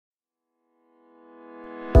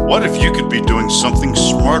What if you could be doing something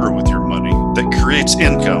smarter with your money that creates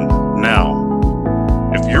income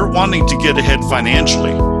now? If you're wanting to get ahead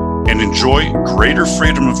financially and enjoy greater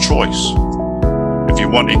freedom of choice, if you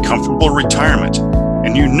want a comfortable retirement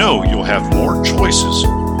and you know you'll have more choices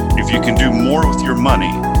if you can do more with your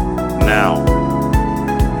money now,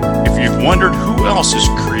 if you've wondered who else is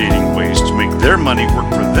creating ways to make their money work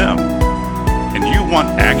for them, and you want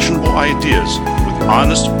actionable ideas with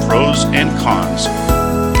honest pros and cons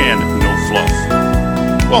and no fluff,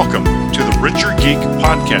 welcome to the Richer Geek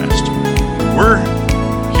Podcast. We're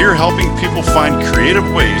here helping people find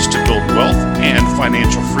creative ways to build wealth and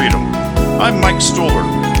financial freedom. I'm Mike Stoller,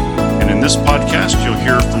 and in this podcast you'll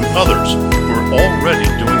hear from others who are already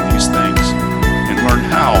doing these things and learn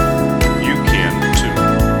how you can too.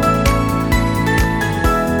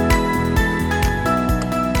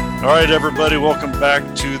 All right, everybody, welcome back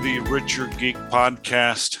to the Richer Geek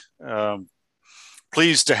Podcast.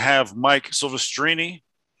 Pleased to have Mike Silvestrini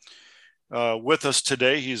with us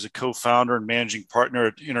today. He's a co-founder and managing partner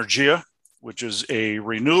at Energia, which is a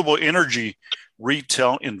renewable energy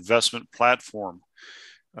retail investment platform.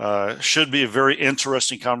 Should be a very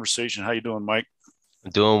interesting conversation. How you doing, Mike?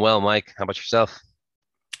 I'm doing well, Mike. How about yourself?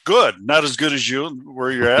 Good. Not as good as you where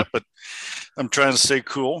you're at, but I'm trying to stay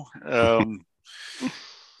cool.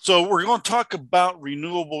 So we're going to talk about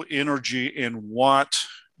renewable energy and what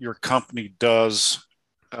your company does.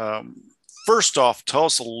 First off, tell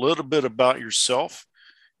us a little bit about yourself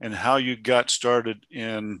and how you got started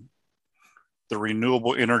in the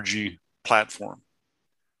renewable energy platform.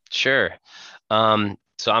 Sure.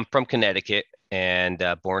 So I'm from Connecticut and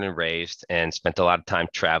born and raised, and spent a lot of time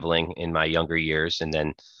traveling in my younger years. And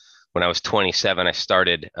then when I was 27, I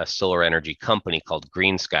started a solar energy company called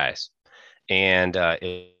Green Skies. And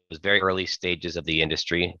it was very early stages of the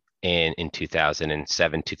industry in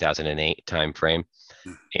 2007, 2008 timeframe.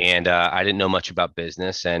 And I didn't know much about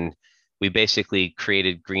business. And we basically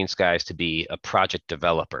created Green Skies to be a project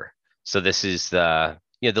developer. So this is the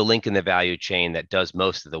link in the value chain that does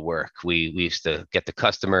most of the work. We used to get the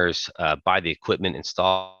customers, buy the equipment,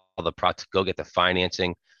 install the product, go get the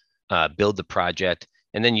financing, build the project,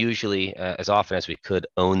 and then usually, as often as we could,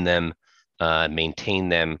 own them, maintain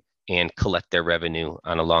them, and collect their revenue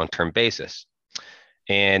on a long-term basis.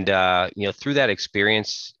 And through that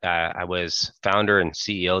experience, I was founder and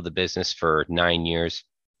CEO of the business for 9 years.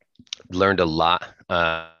 Learned a lot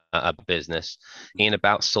of business and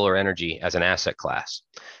about solar energy as an asset class.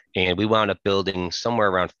 And we wound up building somewhere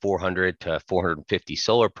around 400 to 450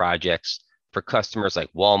 solar projects for customers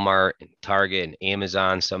like Walmart and Target and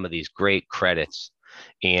Amazon, some of these great credits.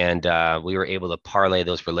 And we were able to parlay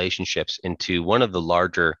those relationships into one of the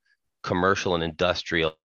larger commercial and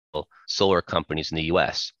industrial solar companies in the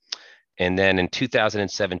US. And then in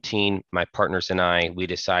 2017, my partners and I, we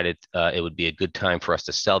decided it would be a good time for us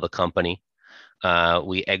to sell the company.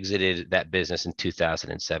 We exited that business in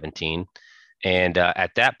 2017. And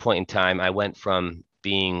at that point in time, I went from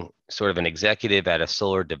being sort of an executive at a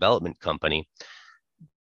solar development company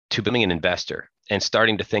to becoming an investor and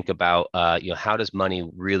starting to think about, how does money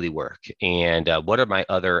really work? And what are my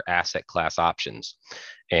other asset class options?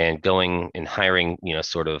 And going and hiring,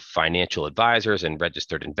 sort of financial advisors and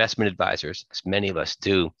registered investment advisors, as many of us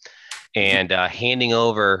do, and handing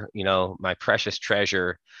over, my precious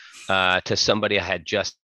treasure to somebody I had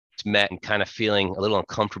just met, and kind of feeling a little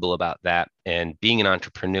uncomfortable about that, and being an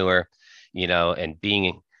entrepreneur, and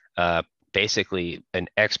being basically an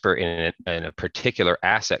expert in a particular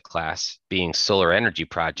asset class, being solar energy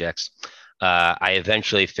projects. I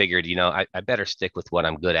eventually figured, I better stick with what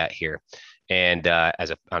I'm good at here. And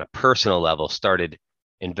on a personal level, started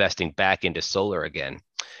investing back into solar again.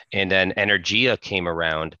 And then Energia came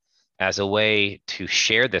around as a way to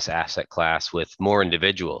share this asset class with more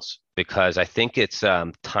individuals, because I think it's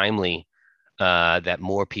timely that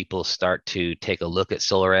more people start to take a look at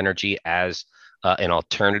solar energy as an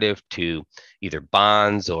alternative to either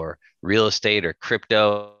bonds or real estate or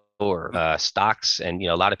crypto or stocks. And,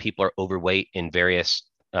 a lot of people are overweight in various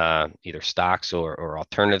either stocks or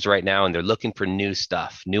alternatives right now, and they're looking for new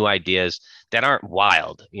stuff, new ideas that aren't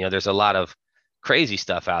wild. There's a lot of crazy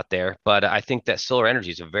stuff out there, but I think that solar energy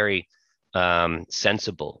is a very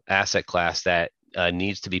sensible asset class that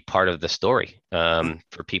needs to be part of the story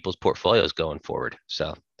for people's portfolios going forward.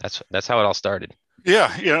 So that's how it all started.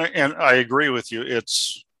 Yeah, and I agree with you.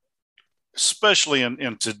 It's especially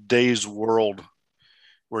in today's world,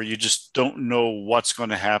 where you just don't know what's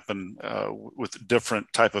going to happen with different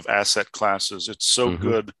type of asset classes. It's so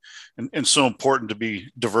good and so important to be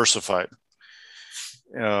diversified.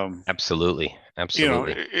 Absolutely.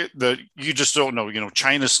 Absolutely. You just don't know.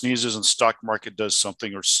 China sneezes and stock market does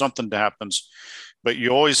something, or something happens, but you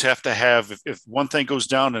always have to have, if one thing goes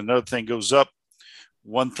down, another thing goes up,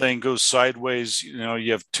 one thing goes sideways,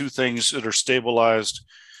 you have two things that are stabilized.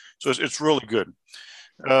 So it's really good.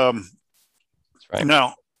 That's right.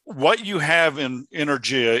 Now, what you have in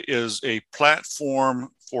Energia is a platform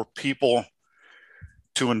for people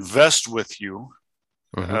to invest with you.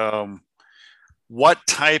 What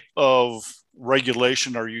type of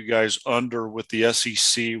regulation are you guys under with the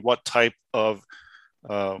SEC? What type of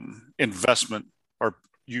investment are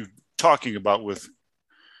you talking about with?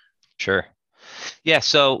 Sure. Yeah.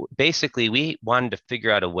 So basically, we wanted to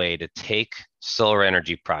figure out a way to take solar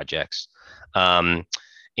energy projects and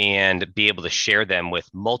be able to share them with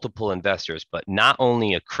multiple investors, but not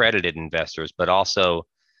only accredited investors, but also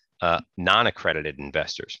non-accredited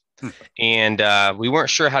investors. And we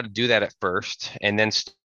weren't sure how to do that at first, and then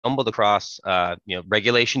stumbled across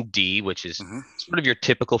Regulation D, which is sort of your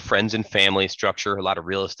typical friends and family structure. A lot of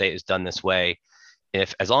real estate is done this way.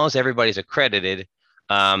 As long as everybody's accredited,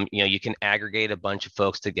 you can aggregate a bunch of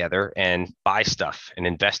folks together and buy stuff and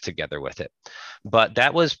invest together with it. But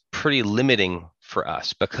that was pretty limiting for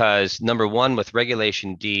us because, number one, with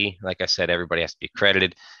Regulation D, like I said, everybody has to be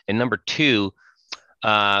accredited. And number two,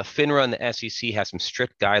 FINRA and the SEC has some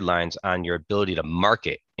strict guidelines on your ability to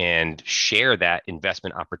market and share that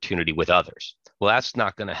investment opportunity with others. Well, that's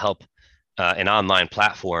not going to help an online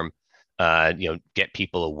platform, get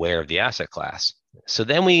people aware of the asset class. So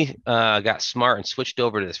then we got smart and switched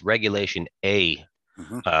over to this Regulation A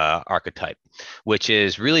archetype, which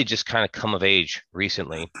is really just kind of come of age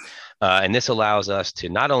recently. And this allows us to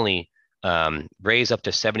not only raise up to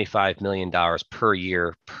 $75 million per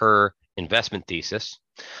year per investment thesis,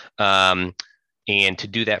 and to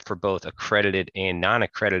do that for both accredited and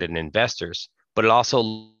non-accredited investors, but it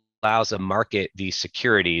also allows to market these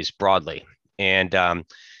securities broadly. And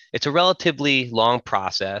it's a relatively long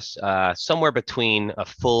process, somewhere between a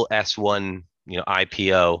full S1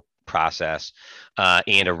 IPO process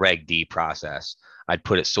and a Reg D process. I'd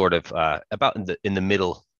put it sort of about in the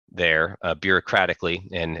middle there, bureaucratically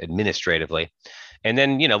and administratively. And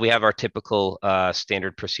then, we have our typical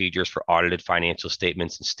standard procedures for audited financial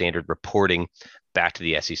statements and standard reporting back to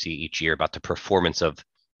the SEC each year about the performance of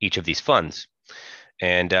each of these funds.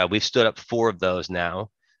 And we've stood up 4 of those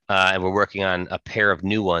now, and we're working on a pair of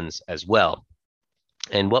new ones as well.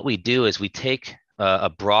 And what we do is we take a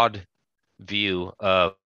broad view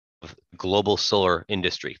of global solar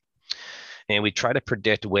industry, and we try to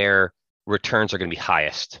predict where returns are going to be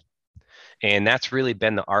highest. And that's really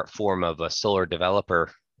been the art form of a solar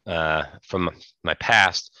developer from my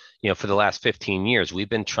past. For the last 15 years, we've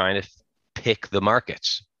been trying to pick the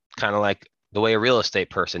markets, kind of like the way a real estate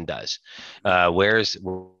person does. Where's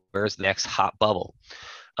the next hot bubble?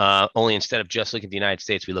 Only instead of just looking at the United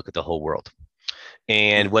States, we look at the whole world.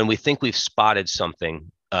 And when we think we've spotted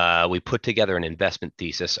something, we put together an investment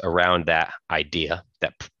thesis around that idea,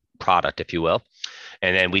 that product, if you will.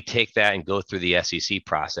 And then we take that and go through the SEC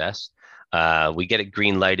process. We get it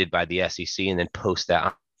green lighted by the SEC and then post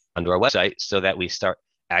that onto our website so that we start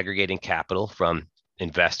aggregating capital from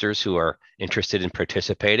investors who are interested in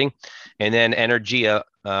participating. And then Energia,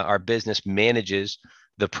 our business, manages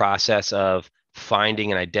the process of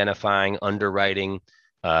finding and identifying, underwriting,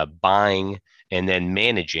 buying, and then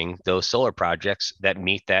managing those solar projects that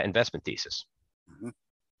meet that investment thesis.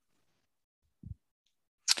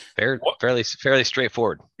 Fairly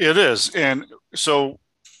straightforward. It is. And so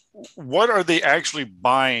what are they actually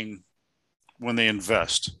buying when they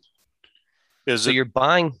invest? You're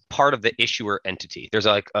buying part of the issuer entity. There's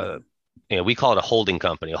we call it a holding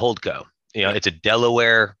company, a holdco. It's a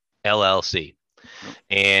Delaware LLC.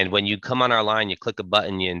 And when you come on our line, you click a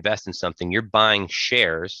button, you invest in something, you're buying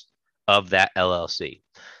shares of that LLC.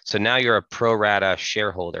 So now you're a pro rata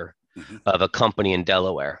shareholder of a company in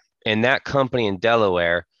Delaware. And that company in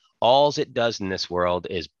Delaware, all it does in this world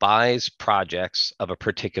is buys projects of a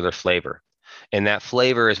particular flavor. And that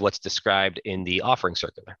flavor is what's described in the offering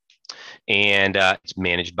circular. And it's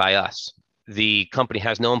managed by us. The company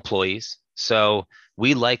has no employees. So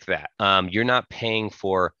we like that. You're not paying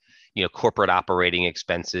for corporate operating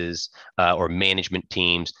expenses or management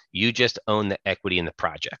teams. You just own the equity in the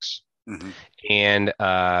projects. And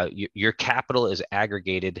your capital is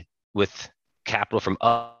aggregated with capital from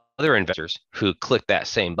other investors who click that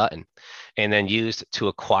same button and then used to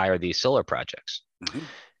acquire these solar projects.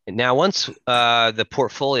 And now, once the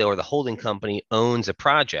portfolio or the holding company owns a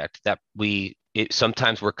project that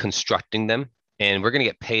sometimes we're constructing them, and we're going to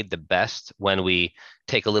get paid the best when we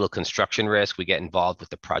take a little construction risk. We get involved with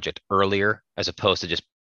the project earlier, as opposed to just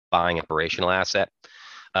buying operational asset.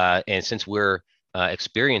 And since we're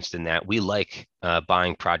experienced in that, we like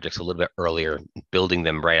buying projects a little bit earlier, building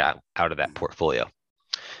them right out of that portfolio.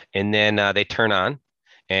 And then they turn on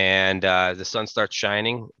and the sun starts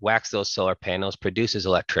shining, whacks those solar panels, produces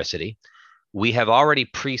electricity. We have already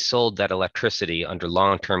pre-sold that electricity under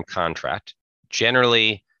long-term contract,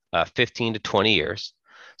 generally 15 to 20 years.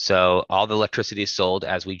 So all the electricity is sold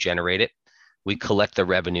as we generate it. We collect the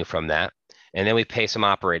revenue from that. And then we pay some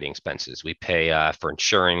operating expenses. We pay for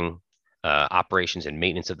insuring operations and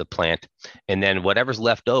maintenance of the plant. And then whatever's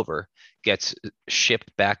left over gets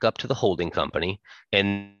shipped back up to the holding company.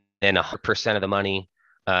 And then 100% of the money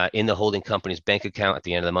in the holding company's bank account at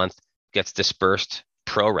the end of the month gets dispersed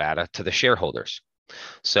pro rata to the shareholders.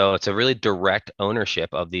 So it's a really direct ownership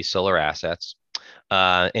of these solar assets.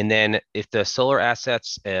 And then if the solar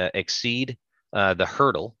assets exceed the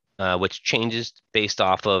hurdle, which changes based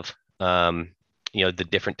off of the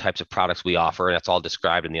different types of products we offer, and that's all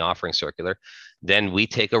described in the offering circular, then we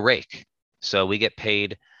take a rake. So we get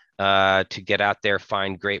paid to get out there,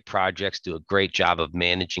 find great projects, do a great job of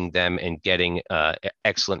managing them, and getting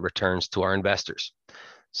excellent returns to our investors.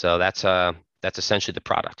 So that's essentially the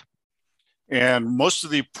product. And most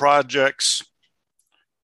of the projects,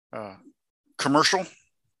 commercial?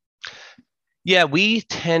 Yeah, we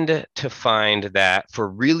tend to find that for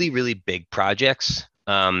really, really big projects,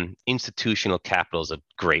 institutional capital is a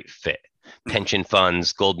great fit. Pension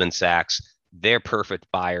funds, Goldman Sachs, they're perfect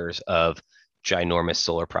buyers of ginormous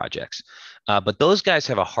solar projects. But those guys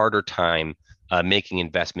have a harder time making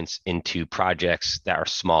investments into projects that are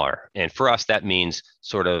smaller. And for us, that means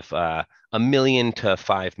sort of $1 million to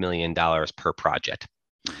 $5 million per project.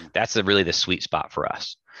 That's really the sweet spot for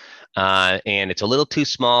us. And it's a little too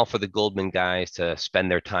small for the Goldman guys to spend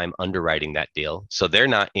their time underwriting that deal. So they're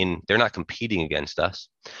not competing against us.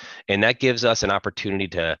 And that gives us an opportunity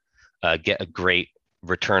to get a great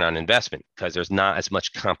return on investment because there's not as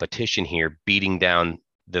much competition here beating down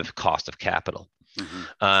the cost of capital.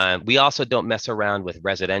 We also don't mess around with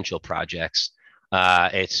residential projects.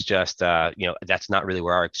 It's just, that's not really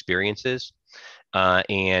where our experience is.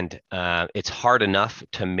 And it's hard enough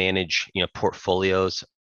to manage, portfolios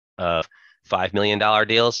of $5 million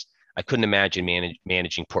deals. I couldn't imagine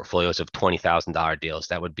managing portfolios of $20,000 deals.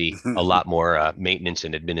 That would be a lot more maintenance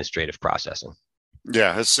and administrative processing.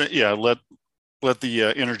 Yeah, let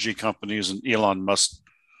the energy companies and Elon Musk,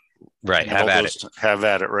 right, have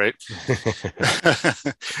at it, right?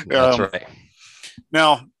 That's right.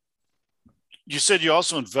 Now, you said you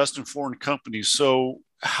also invest in foreign companies. So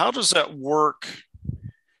how does that work?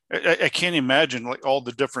 I can't imagine like all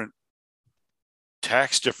the different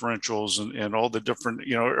tax differentials and all the different,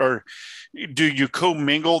 or do you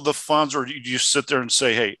commingle the funds, or do you sit there and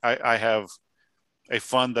say, hey, I have a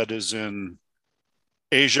fund that is in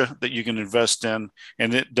Asia that you can invest in,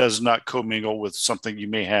 and it does not commingle with something you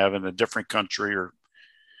may have in a different country? Or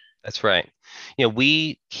That's right.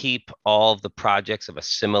 We keep all the projects of a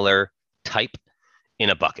similar type in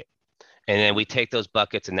a bucket, and then we take those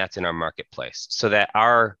buckets, and that's in our marketplace, so that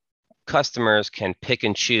our customers can pick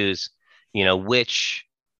and choose, which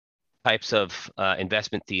types of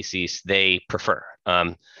investment theses they prefer.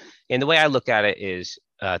 And the way I look at it is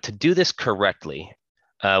to do this correctly.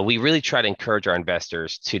 We really try to encourage our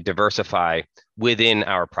investors to diversify within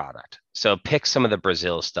our product. So pick some of the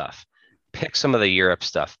Brazil stuff, pick some of the Europe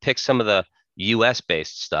stuff, pick some of the US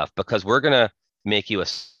based stuff, because we're going to make you a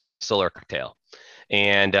solar cocktail.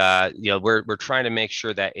 And we're trying to make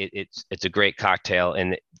sure that it's a great cocktail.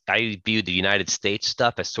 And I view the United States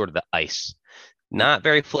stuff as sort of the ice. Not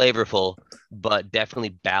very flavorful, but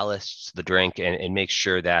definitely ballasts the drink and makes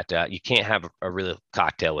sure that you can't have a real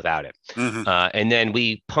cocktail without it. And then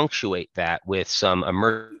we punctuate that with some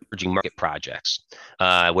emerging market projects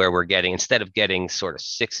where we're getting, instead of getting sort of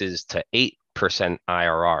 6% to 8%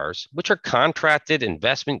 IRRs, which are contracted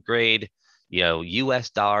investment grade, US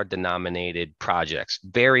dollar denominated projects,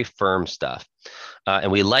 very firm stuff.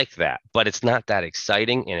 And we like that, but it's not that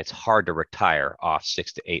exciting and it's hard to retire off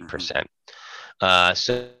 6% to 8%.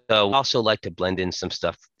 So we also like to blend in some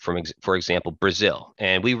stuff from, for example, Brazil.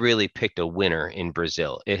 And we really picked a winner in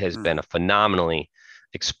Brazil. It has been a phenomenally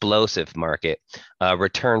explosive market.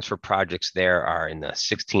 Returns for projects there are in the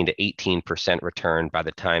 16 to 18% return by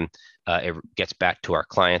the time it gets back to our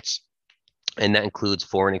clients. And that includes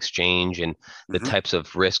foreign exchange and the types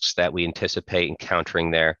of risks that we anticipate encountering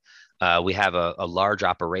there. We have a large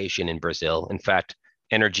operation in Brazil. In fact,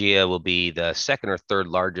 Energia will be the second or third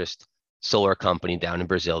largest solar company down in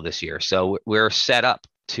Brazil this year. So we're set up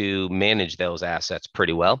to manage those assets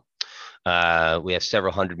pretty well. We have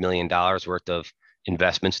several $100 million worth of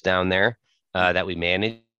investments down there that we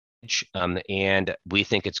manage. and we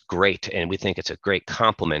think it's great, and we think it's a great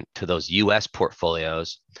complement to those U.S.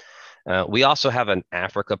 portfolios. We also have an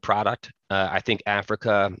Africa product. I think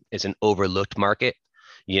Africa is an overlooked market.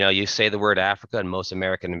 You say the word Africa, and most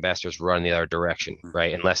American investors run the other direction,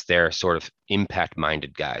 right? Unless they're sort of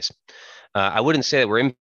impact-minded guys. I wouldn't say that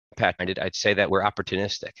we're impact-minded. I'd say that we're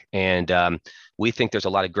opportunistic, and we think there's a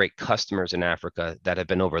lot of great customers in Africa that have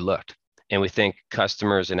been overlooked, and we think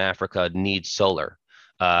customers in Africa need solar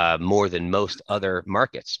more than most other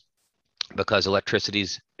markets because electricity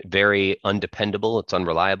is very undependable, it's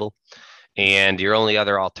unreliable, and your only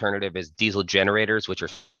other alternative is diesel generators, which are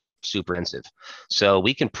super expensive. So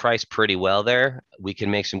we can price pretty well there. We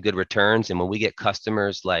can make some good returns. And when we get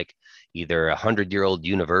customers like either a 100-year-old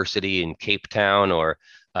university in Cape Town or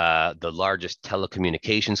the largest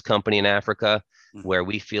telecommunications company in Africa, where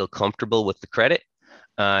we feel comfortable with the credit,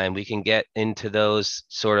 and we can get into those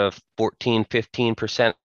sort of 14,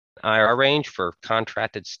 15% IRR range for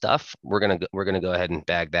contracted stuff, we're gonna go ahead and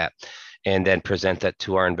bag that, and then present that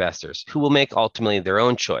to our investors, who will make ultimately their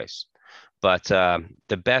own choice. But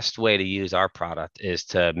the best way to use our product is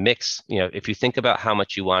to mix. If you think about how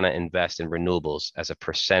much you want to invest in renewables as a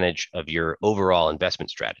percentage of your overall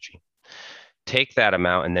investment strategy, take that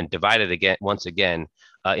amount and then divide it once again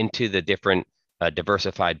into the different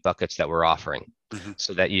diversified buckets that we're offering,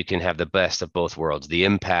 so that you can have the best of both worlds: the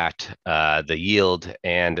impact, the yield,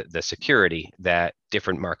 and the security that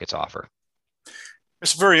different markets offer.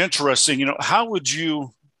 It's very interesting. How would you,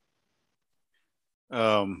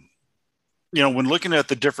 when looking at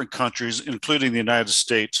the different countries, including the United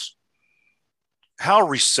States, how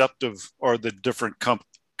receptive are the different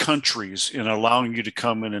countries in allowing you to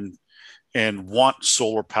come in and want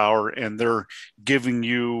solar power, and they're giving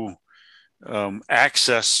you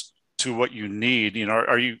access to what you need?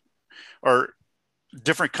 Are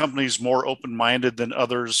different companies more open-minded than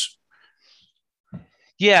others?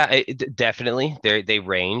 Yeah, definitely. They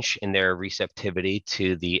range in their receptivity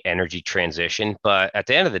to the energy transition. But at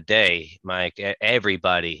the end of the day, Mike,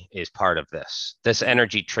 everybody is part of this. This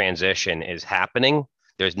energy transition is happening.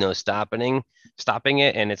 There's no stopping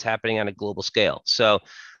it, and it's happening on a global scale. So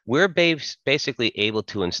we're basically able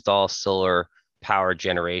to install solar power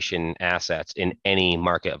generation assets in any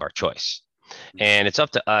market of our choice. And it's up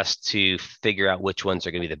to us to figure out which ones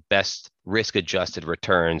are going to be the best risk-adjusted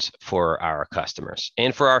returns for our customers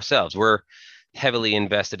and for ourselves. We're heavily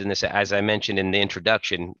invested in this. As I mentioned in the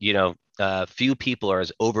introduction, few people are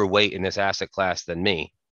as overweight in this asset class than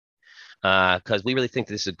me, because we really think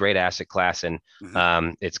this is a great asset class, and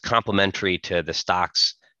it's complementary to the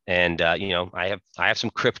stocks. And I have some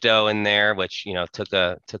crypto in there, which took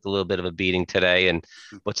a little bit of a beating today. And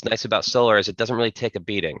what's nice about solar is it doesn't really take a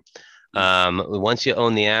beating. Once you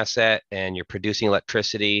own the asset and you're producing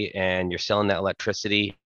electricity and you're selling that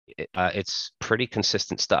electricity, it's pretty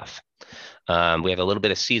consistent stuff. We have a little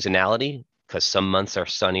bit of seasonality because some months are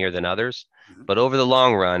sunnier than others, but over the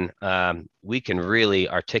long run, we can really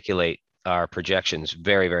articulate our projections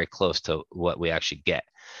very, very close to what we actually get.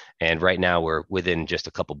 And right now we're within just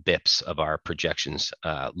a couple bips of our projections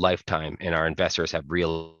lifetime, and our investors have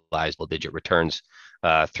realized double-digit returns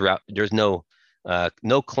throughout. There's no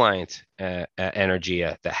client at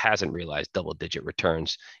Anaergia that hasn't realized double-digit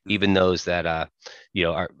returns, even those that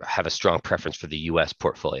have a strong preference for the U.S.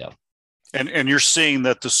 portfolio. And you're seeing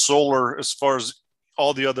that the solar, as far as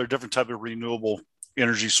all the other different type of renewable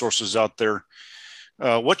energy sources out there,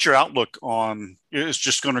 what's your outlook on? It's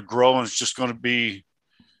just going to grow, and it's just going to be.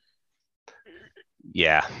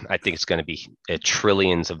 Yeah, I think it's going to be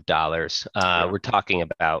trillions of dollars. We're talking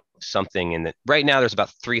about something right now there's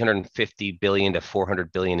about 350 billion to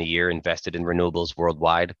 400 billion a year invested in renewables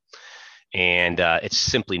worldwide. And it's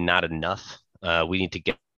simply not enough. We need to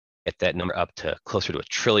get that number up to closer to $1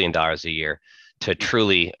 trillion a year to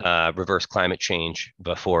truly reverse climate change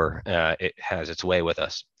before it has its way with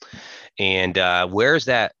us. And where's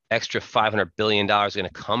that extra $500 billion going to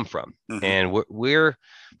come from? And we're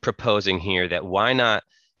proposing here that why not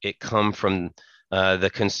it come from the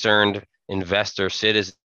concerned investor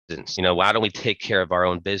citizens? Why don't we take care of our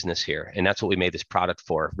own business here? And that's what we made this product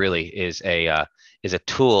for, really, is a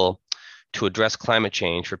tool to address climate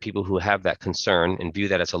change for people who have that concern and view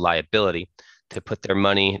that as a liability, to put their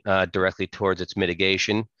money directly towards its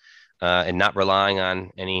mitigation and not relying on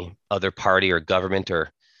any other party or government or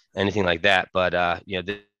anything like that. But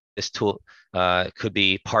this tool could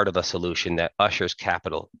be part of a solution that ushers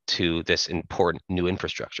capital to this important new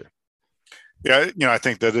infrastructure. Yeah, I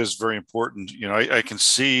think that is very important. I can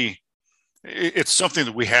see it's something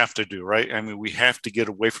that we have to do, right? I mean, we have to get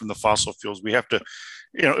away from the fossil fuels. We have to,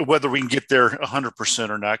 whether we can get there 100%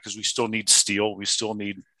 or not, because we still need steel, we still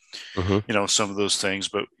need some of those things,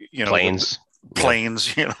 but planes,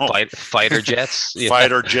 fighter jets,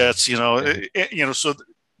 fighter jets, so,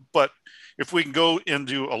 but if we can go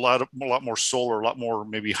into a lot more solar, a lot more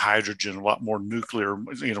maybe hydrogen, a lot more nuclear,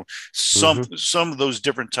 some of those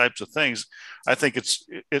different types of things, I think it's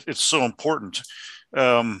so important.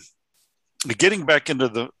 Getting back into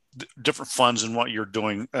the different funds and what you're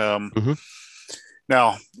doing.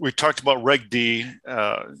 Now, we talked about Reg D.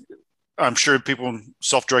 I'm sure people in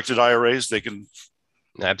self-directed IRAs, they can.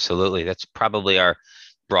 Absolutely. That's probably our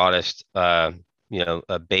broadest,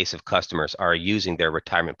 base of customers are using their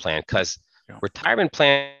retirement plan, because retirement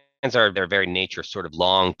plans are their very nature sort of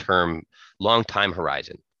long time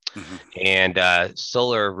horizon. And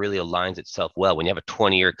solar really aligns itself well. When you have a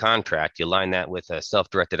 20-year contract, you align that with a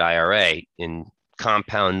self-directed IRA and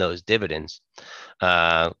compound those dividends,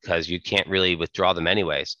 because you can't really withdraw them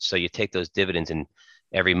anyways. So you take those dividends, and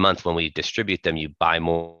every month when we distribute them, you buy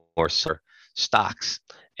more solar stocks,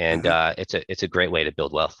 and it's a great way to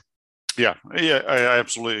build wealth. Yeah, I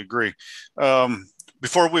absolutely agree.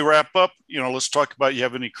 Before we wrap up, let's talk about, you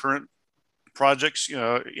have any current projects,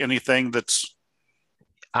 anything that's.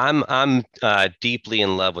 I'm deeply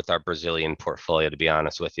in love with our Brazilian portfolio, to be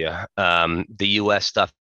honest with you. The U.S.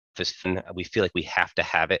 stuff is fun. We feel like we have to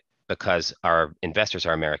have it because our investors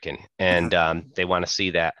are American, and they want to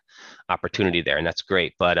see that opportunity there, and that's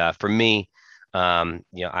great. But for me,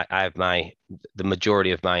 I have the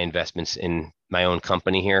majority of my investments in my own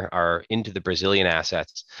company here are into the Brazilian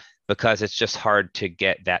assets, because it's just hard to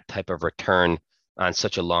get that type of return on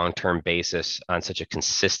such a long-term basis, on such a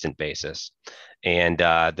consistent basis. And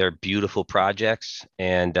they're beautiful projects,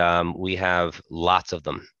 and we have lots of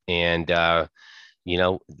them, and they're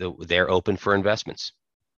open for investments.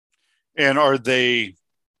 And are they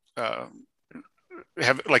have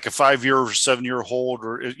like a 5-year or 7-year hold,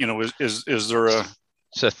 or is there a?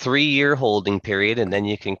 It's a 3-year holding period, and then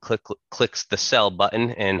you can click the sell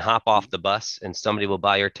button and hop off the bus, and somebody will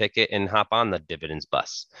buy your ticket and hop on the dividends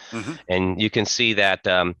bus. And you can see that.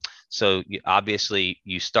 So obviously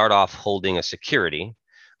you start off holding a security,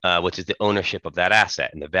 which is the ownership of that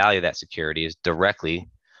asset, and the value of that security is directly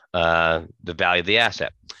the value of the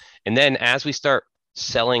asset. And then as we start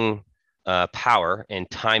selling power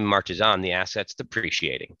and time marches on, the asset's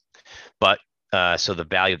depreciating. But so the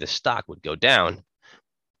value of the stock would go down,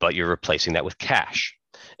 but you're replacing that with cash.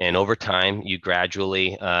 And over time, you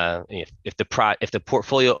gradually, if the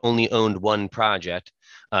portfolio only owned one project,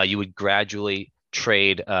 you would gradually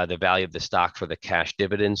trade the value of the stock for the cash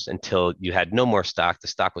dividends until you had no more stock. The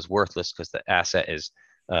stock was worthless because the asset is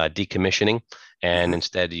decommissioning, and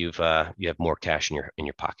instead you have more cash in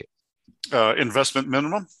your pocket. Investment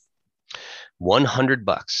minimum?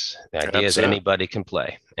 $100. The idea is anybody can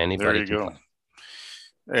play. Anybody can play.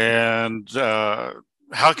 And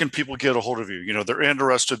how can people get a hold of you? They're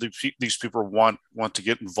interested. These people want to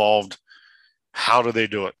get involved. How do they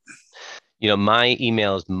do it? My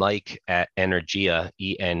email is mike@energia,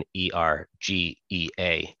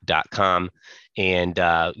 ENERGEA.com. And,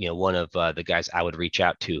 one of the guys I would reach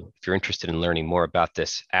out to, if you're interested in learning more about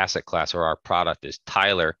this asset class or our product, is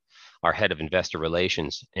Tyler, our head of investor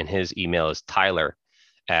relations. And his email is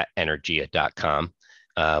tyler@energia.com.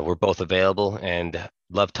 We're both available and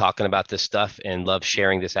love talking about this stuff and love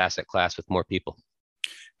sharing this asset class with more people.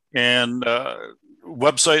 And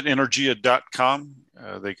website, energia.com.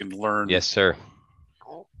 They can learn. Yes, sir.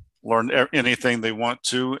 Learn anything they want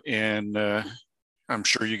to. And I'm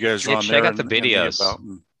sure you guys are on there. Check out the videos.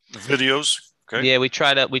 The videos. Okay. Yeah, we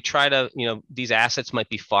try to, these assets might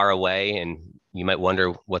be far away and you might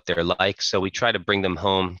wonder what they're like. So we try to bring them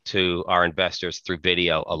home to our investors through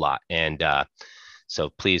video a lot. And so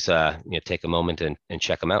please, take a moment and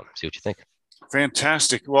check them out. See what you think.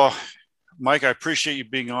 Fantastic. Well, Mike, I appreciate you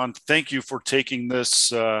being on. Thank you for taking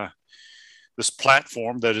this this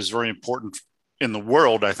platform that is very important in the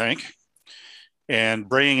world, I think, and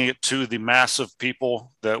bringing it to the mass of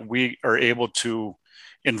people that we are able to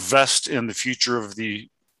invest in the future of the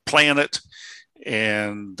planet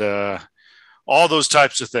and all those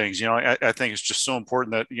types of things. I think it's just so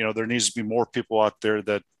important that, there needs to be more people out there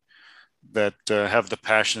that have the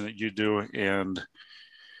passion that you do, and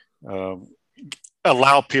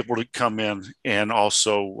allow people to come in and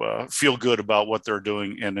also feel good about what they're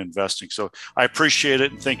doing and investing. So I appreciate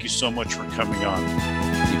it. And thank you so much for coming on.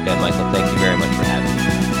 You bet, Michael. Thank you very much for having me.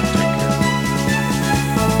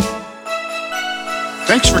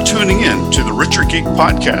 Thanks for tuning in to the Richer Geek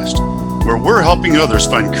Podcast, where we're helping others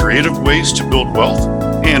find creative ways to build wealth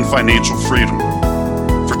and financial freedom.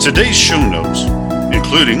 For today's show notes,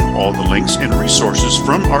 including all the links and resources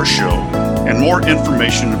from our show and more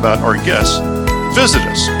information about our guests, visit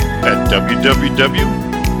us at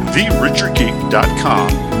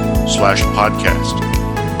www.therichergeek.com/podcast.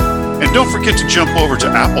 And don't forget to jump over to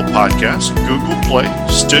Apple Podcasts, Google Play,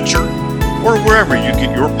 Stitcher, or wherever you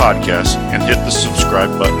get your podcasts and hit the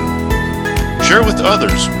subscribe button. Share with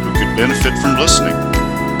others who could benefit from listening.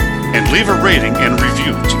 And leave a rating and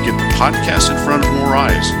review to get the podcast in front of more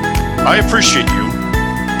eyes. I appreciate you,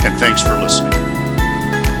 and thanks for listening.